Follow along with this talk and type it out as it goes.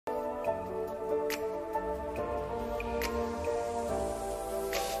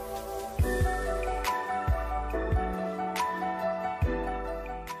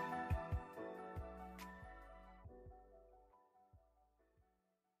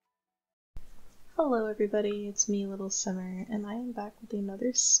Hello everybody, it's me, Little Summer, and I am back with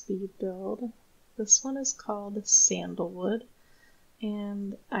another speed build. This one is called Sandlewood,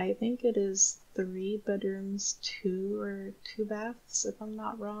 and I think it is 3 bedrooms, 2 baths, if I'm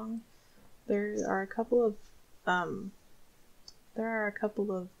not wrong. There are a couple of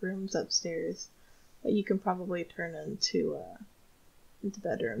rooms upstairs that you can probably turn into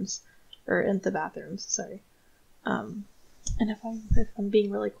bedrooms, or into bathrooms, sorry. And if I'm being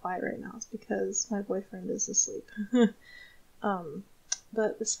really quiet right now, it's because my boyfriend is asleep.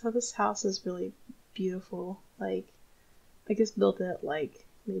 But this house is really beautiful. Like, I just built it like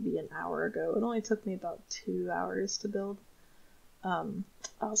maybe an hour ago. It only took me about 2 hours to build. I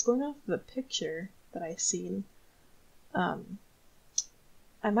was going off of a picture that I seen. I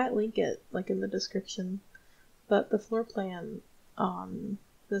might link it like in the description, but the floor plan on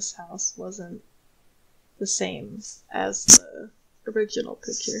this house wasn't the same as the original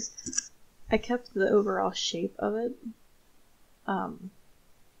picture. I kept the overall shape of it,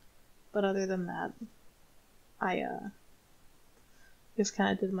 but other than that, I just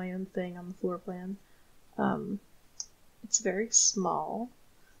kind of did my own thing on the floor plan. It's very small,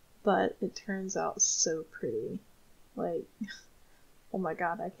 but it turns out so pretty. Like, oh my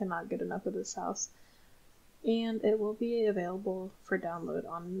god, I cannot get enough of this house. And it will be available for download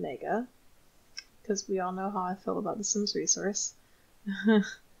on Mega, because we all know how I feel about the Sims resource.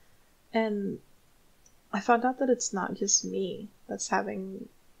 And I found out that it's not just me that's having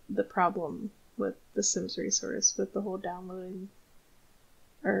the problem with the Sims resource, with the whole downloading,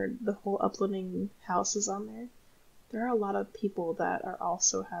 or the whole uploading houses on there. There are a lot of people that are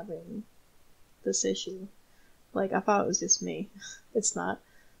also having this issue. Like, I thought it was just me. It's not.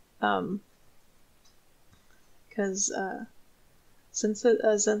 Because, since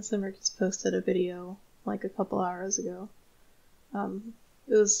Zen Simmer just posted a video like a couple hours ago, it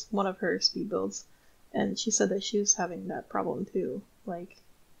was one of her speed builds, and she said that she was having that problem too. Like,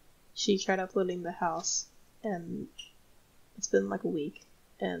 she tried uploading the house, and it's been like a week,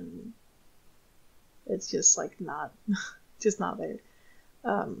 and it's just like not, just not there.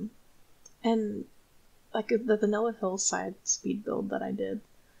 And like the Vanilla Hillside speed build that I did,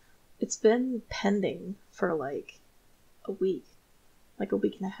 it's been pending for like a week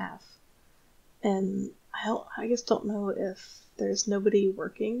and a half. And I just don't know if there's nobody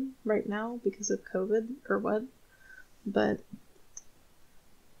working right now because of COVID or what. But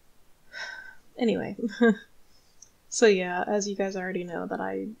anyway, so yeah, as you guys already know, that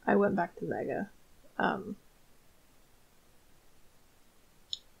I went back to Mega.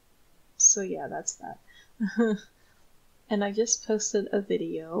 So yeah, that's that. And I just posted a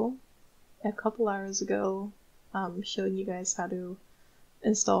video a couple hours ago, showing you guys how to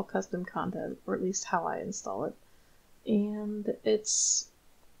install custom content, or at least how I install it. And it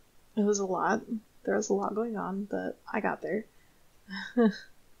was a lot. There was a lot going on, but I got there.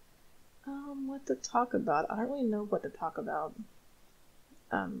 What to talk about? I don't really know what to talk about.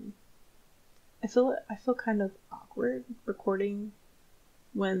 I feel kind of awkward recording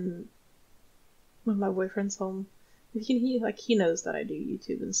when my boyfriend's home. He knows that I do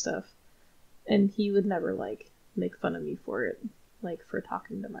YouTube and stuff, and he would never like make fun of me for it, like for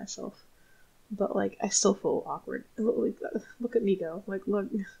talking to myself. But like, I still feel awkward. Look at me go. Like, look,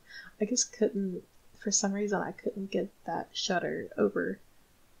 I just couldn't, for some reason, I couldn't get that shutter over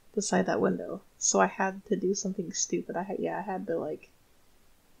beside that window. So I had to do something stupid. I had to like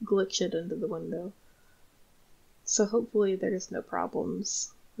glitch it into the window. So hopefully there's no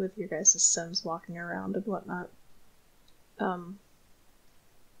problems with your guys' Sims walking around and whatnot.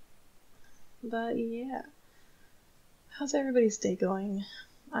 But yeah. How's everybody's day going?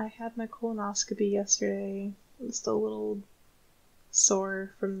 I had my colonoscopy yesterday. I'm still a little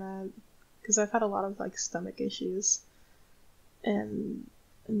sore from that, because I've had a lot of like stomach issues and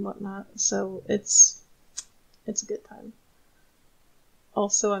whatnot, so it's a good time.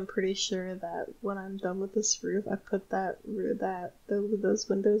 Also, I'm pretty sure that when I'm done with this roof, I put those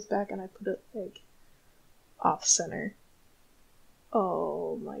windows back, and I put it like off center.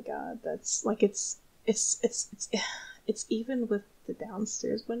 Oh my god, that's like it's even with the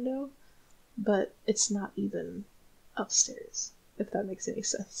downstairs window, but it's not even upstairs, if that makes any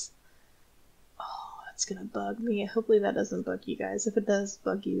sense. Oh, that's gonna bug me. Hopefully that doesn't bug you guys. If it does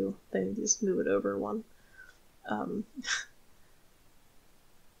bug you, then just move it over one. Oh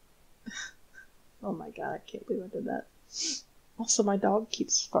my god, I can't believe I did that. Also, my dog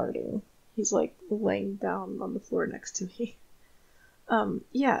keeps farting. He's like laying down on the floor next to me.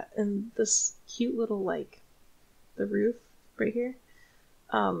 Yeah, and this cute little, like, the roof right here,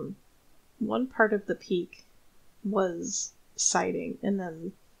 one part of the peak was siding, and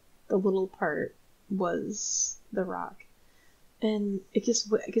then the little part was the rock, and it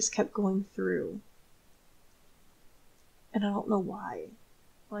just kept going through, and I don't know why.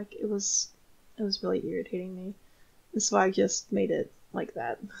 Like it was really irritating me, and so I just made it like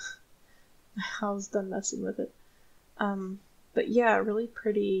that. I was done messing with it. But yeah, really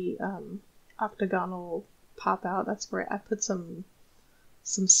pretty octagonal pop out. That's where I put some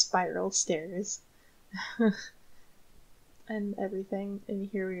spiral stairs and everything. And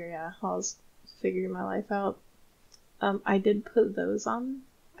here we are. Yeah, I was figuring my life out. I did put those on.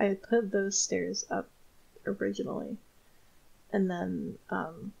 I had put those stairs up originally, and then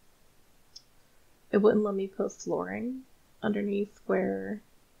it wouldn't let me put flooring underneath where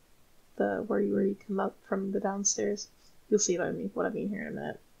you come up from the downstairs. You'll see what I mean here in a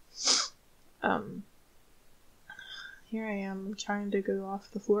minute. Here I am trying to go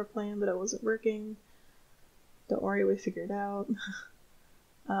off the floor plan, but it wasn't working. Don't worry, we figured it out.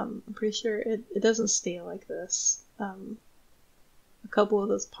 I'm pretty sure it doesn't stay like this. A couple of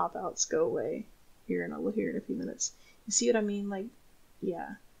those pop-outs go away here in a few minutes. You see what I mean? Like,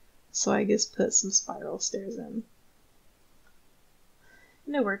 yeah. So I just put some spiral stairs in.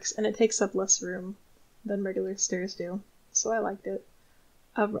 And it works, and it takes up less room than regular stairs do. So I liked it.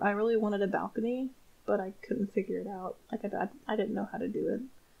 I really wanted a balcony, but I couldn't figure it out. Like, I didn't know how to do it.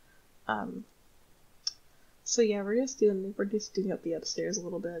 So yeah, we're just doing up the upstairs a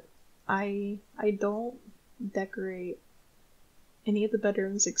little bit. I don't decorate any of the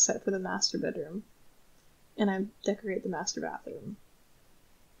bedrooms except for the master bedroom, and I decorate the master bathroom.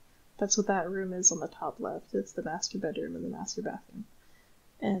 That's what that room is on the top left. It's the master bedroom and the master bathroom,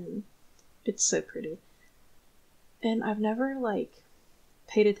 and it's so pretty. And I've never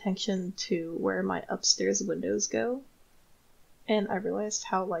paid attention to where my upstairs windows go, and I realized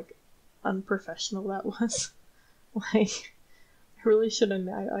how unprofessional that was. I really should have.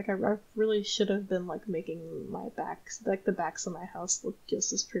 I really should have been making my backs, the backs of my house, look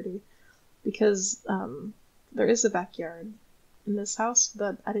just as pretty, because there is a backyard in this house,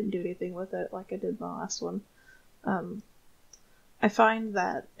 but I didn't do anything with it like I did in the last one. I find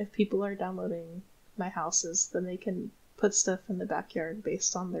that if people are downloading my houses, then they can put stuff in the backyard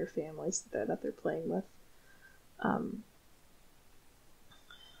based on their families that they're playing with.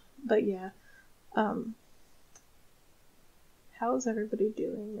 But yeah. How is everybody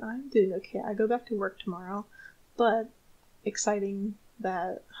doing? I'm doing okay. I go back to work tomorrow, but exciting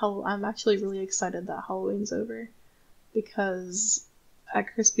that I'm actually really excited that Halloween's over, because at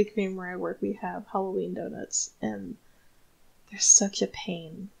Krispy Kreme where I work we have Halloween donuts, and they're such a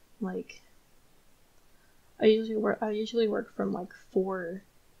pain. I usually work from 4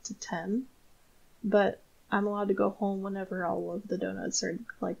 to 10, but I'm allowed to go home whenever all of the donuts are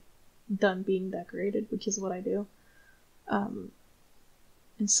done being decorated, which is what I do.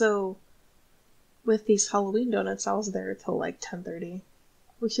 And so with these Halloween donuts, I was there till 10:30,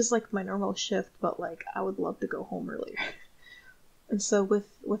 which is my normal shift, but I would love to go home earlier. And so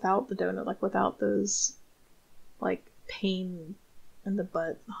without the donut, without those pain in the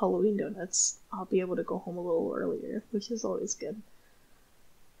butt Halloween donuts, I'll be able to go home a little earlier, which is always good.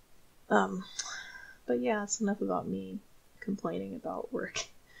 But yeah, it's enough about me complaining about work.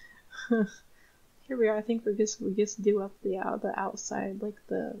 Here we are. I think we just do up the outside,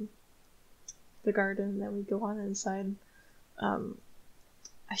 the garden, and then we go on inside.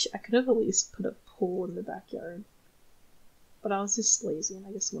 I could have at least put a pool in the backyard, but I was just lazy and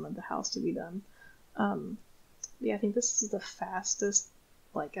I just wanted the house to be done. Yeah, I think this is the fastest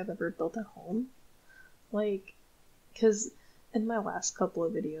I've ever built a home. Because in my last couple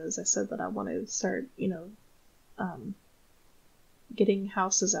of videos I said that I want to start, getting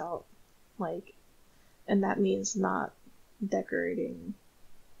houses out, and that means not decorating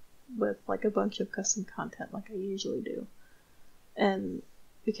with a bunch of custom content like I usually do. And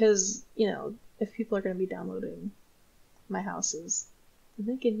because, if people are going to be downloading my houses,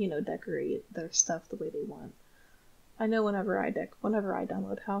 they can, decorate their stuff the way they want. I know whenever I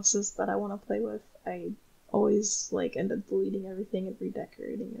download houses that I want to play with, I always end up deleting everything and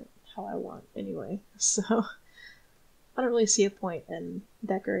redecorating it how I want anyway. So I don't really see a point in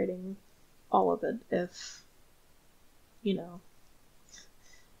decorating all of it if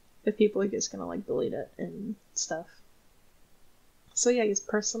people are just gonna delete it and stuff. So yeah, just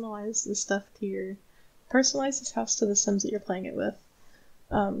personalize this this house to the Sims that you're playing it with.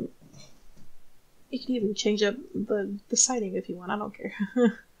 You can even change up the siding if you want. I don't care.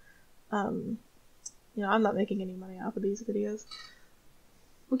 I'm not making any money off of these videos,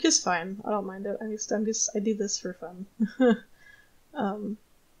 which is fine. I don't mind it. I do this for fun.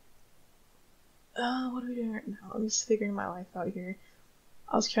 What are we doing right now? I'm just figuring my life out here.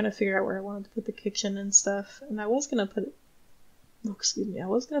 I was trying to figure out where I wanted to put the kitchen and stuff, and I was gonna put it, oh, excuse me, I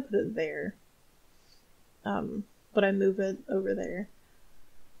was gonna put it there, but I move it over there.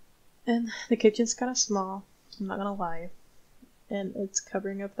 And the kitchen's kind of small, I'm not gonna lie, and it's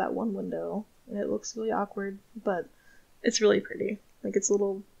covering up that one window, and it looks really awkward, but it's really pretty. Like, it's a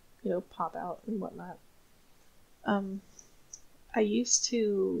little, pop out and whatnot. I used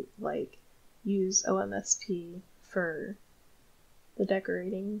to, like, use OMSP for the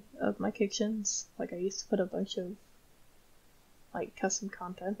decorating of my kitchens. Like, I used to put a bunch of, like, custom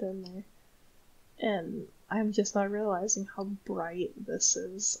content in there. And I'm just not realizing how bright this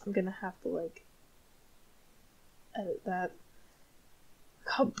is. I'm gonna have to, like, edit that. Look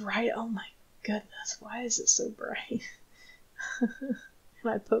how bright, oh my goodness, why is it so bright?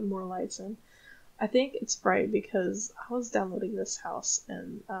 And I put more lights in. I think it's bright because I was downloading this house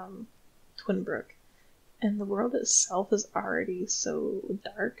in Twinbrook, and the world itself is already so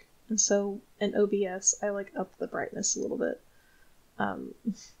dark, and so in OBS I like up the brightness a little bit.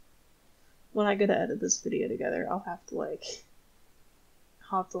 When I go to edit this video together, I'll have to like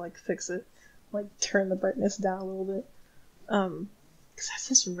fix it, like turn the brightness down a little bit, because that's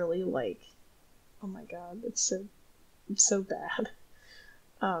just really like, oh my god, it's so bad.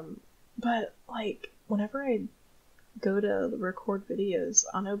 But like whenever I go to record videos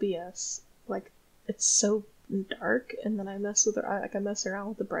on OBS, like it's so dark, and then I mess around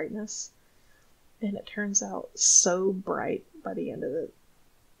with the brightness, and it turns out so bright by the end of it.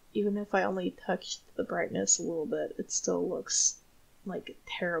 Even if I only touched the brightness a little bit, it still looks like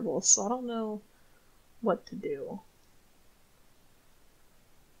terrible. So I don't know what to do.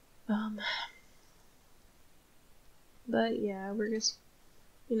 But yeah, we're just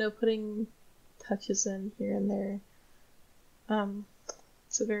putting touches in here and there.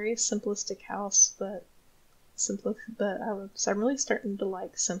 It's a very simplistic house, but I'm really starting to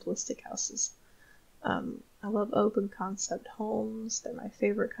like simplistic houses. I love open concept homes. They're my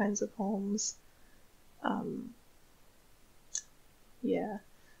favorite kinds of homes. Yeah.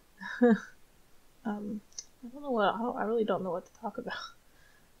 I don't know I really don't know what to talk about.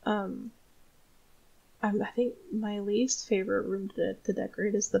 I think my least favorite room to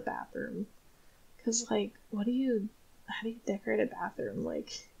decorate is the bathroom. Cause like, how do you decorate a bathroom?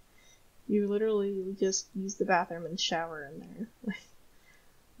 Like, you literally just use the bathroom and shower in there.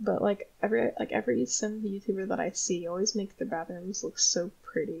 But like every sim YouTuber that I see always make their bathrooms look so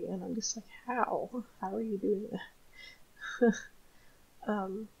pretty, and I'm just like, how are you doing that?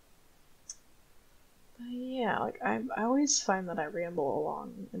 But yeah, like I always find that I ramble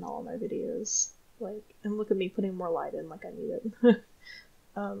along in all of my videos, like, and look at me putting more light in like I need it.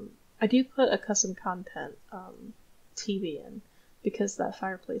 I do put a custom content TV in because that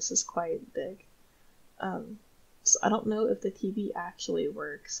fireplace is quite big. So I don't know if the TV actually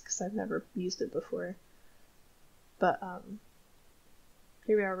works because I've never used it before. But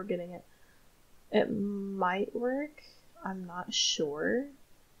here we are, we're getting it. It might work. I'm not sure.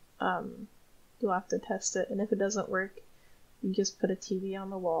 You'll have to test it, and if it doesn't work, you just put a TV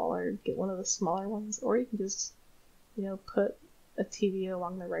on the wall or get one of the smaller ones, or you can just, put a TV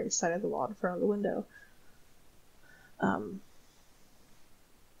along the right side of the wall in front of the window.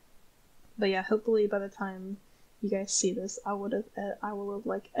 But yeah, hopefully by the time you guys see this, I will have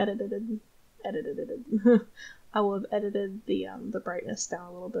like edited. I will have edited the brightness down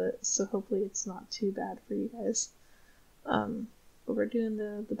a little bit, so hopefully it's not too bad for you guys. But we're doing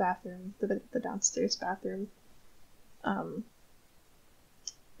the bathroom, the downstairs bathroom.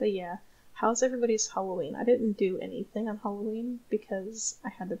 But yeah, how's everybody's Halloween? I didn't do anything on Halloween because I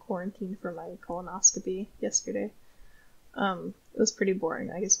had to quarantine for my colonoscopy yesterday. It was pretty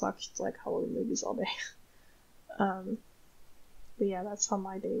boring. I just watched like Halloween movies all day. But yeah, that's how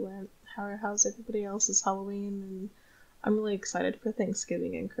my day went. How's everybody else's Halloween? And I'm really excited for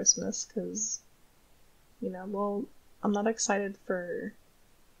Thanksgiving and Christmas because, well, I'm not excited for.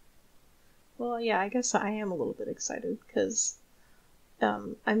 Well, yeah, I guess I am a little bit excited because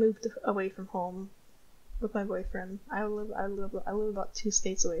I moved away from home with my boyfriend. I live about 2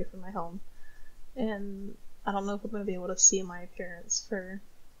 states away from my home, and I don't know if I'm gonna be able to see my parents for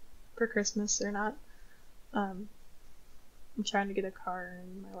Christmas or not. I'm trying to get a car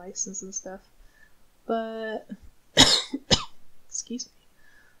and my license and stuff, but excuse me.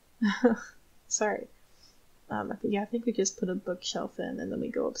 Sorry. I think we just put a bookshelf in and then we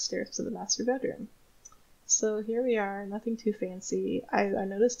go upstairs to the master bedroom. So here we are, nothing too fancy. I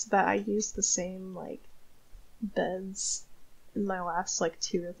noticed that I used the same like beds in my last like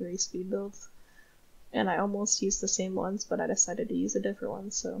 2 or 3 speed builds, and I almost used the same ones, but I decided to use a different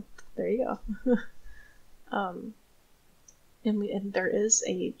one, so there you go. And there is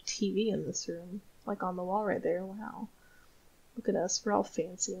a TV in this room, like on the wall right there. Wow. Look at us, we're all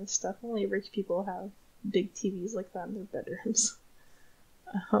fancy and stuff. Only rich people have big TVs like that in their bedrooms.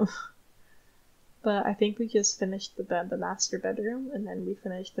 Um, but I think we just finished the master bedroom, and then we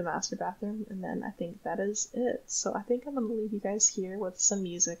finished the master bathroom, and then I think that is it. So I think I'm gonna leave you guys here with some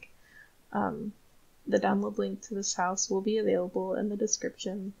music. The download link to this house will be available in the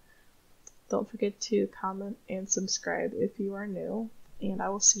description. Don't forget to comment and subscribe if you are new, and I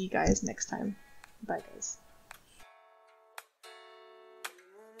will see you guys next time. Bye, guys.